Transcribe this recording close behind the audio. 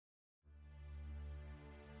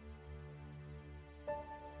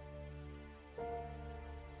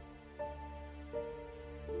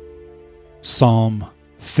Psalm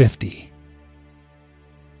 50.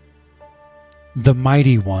 The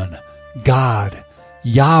Mighty One, God,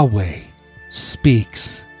 Yahweh,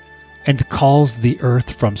 speaks and calls the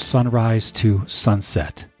earth from sunrise to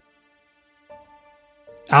sunset.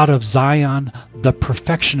 Out of Zion, the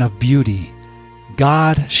perfection of beauty,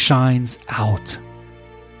 God shines out.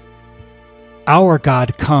 Our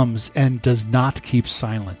God comes and does not keep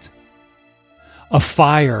silent. A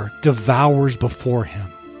fire devours before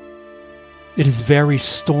him. It is very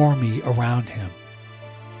stormy around him.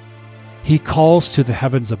 He calls to the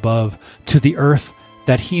heavens above, to the earth,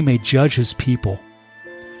 that he may judge his people.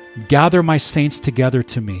 Gather my saints together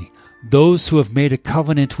to me, those who have made a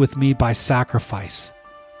covenant with me by sacrifice.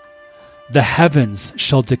 The heavens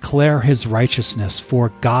shall declare his righteousness, for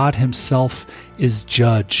God himself is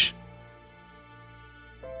judge.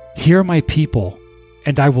 Hear my people,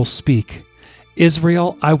 and I will speak.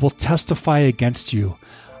 Israel, I will testify against you.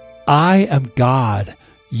 I am God,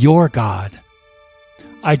 your God.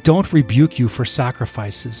 I don't rebuke you for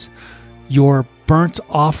sacrifices. Your burnt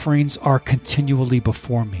offerings are continually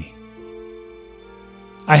before me.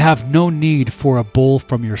 I have no need for a bull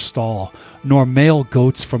from your stall, nor male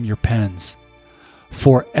goats from your pens.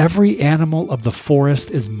 For every animal of the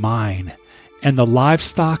forest is mine, and the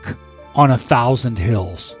livestock on 1,000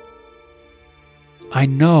 hills. I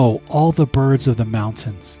know all the birds of the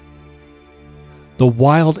mountains. The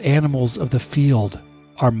wild animals of the field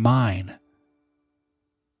are mine.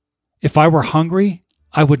 If I were hungry,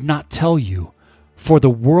 I would not tell you, for the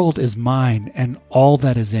world is mine and all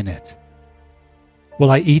that is in it.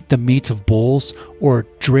 Will I eat the meat of bulls or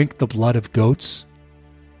drink the blood of goats?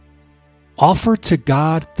 Offer to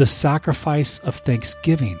God the sacrifice of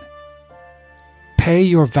thanksgiving. Pay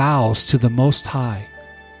your vows to the Most High.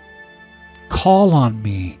 Call on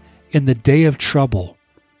me in the day of trouble.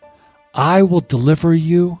 I will deliver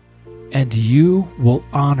you, and you will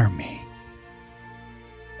honor me.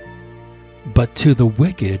 But to the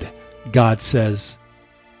wicked, God says,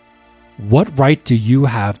 what right do you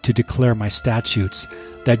have to declare my statutes,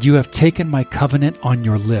 that you have taken my covenant on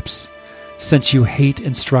your lips, since you hate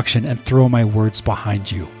instruction and throw my words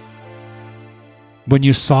behind you? When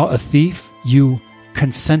you saw a thief, you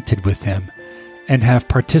consented with him, and have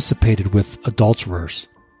participated with adulterers.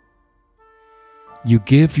 You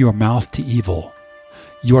give your mouth to evil.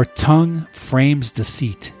 Your tongue frames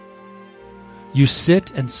deceit. You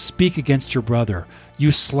sit and speak against your brother.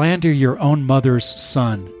 You slander your own mother's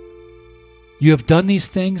son. You have done these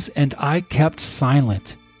things, and I kept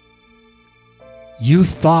silent. You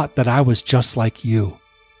thought that I was just like you.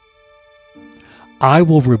 I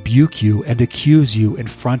will rebuke you and accuse you in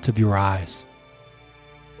front of your eyes.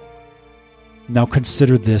 Now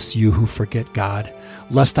consider this, you who forget God,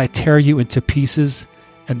 lest I tear you into pieces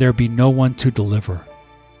and there be no one to deliver.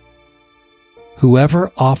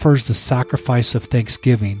 Whoever offers the sacrifice of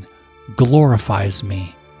thanksgiving glorifies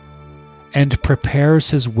me and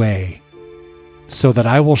prepares his way, so that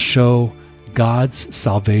I will show God's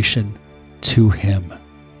salvation to him.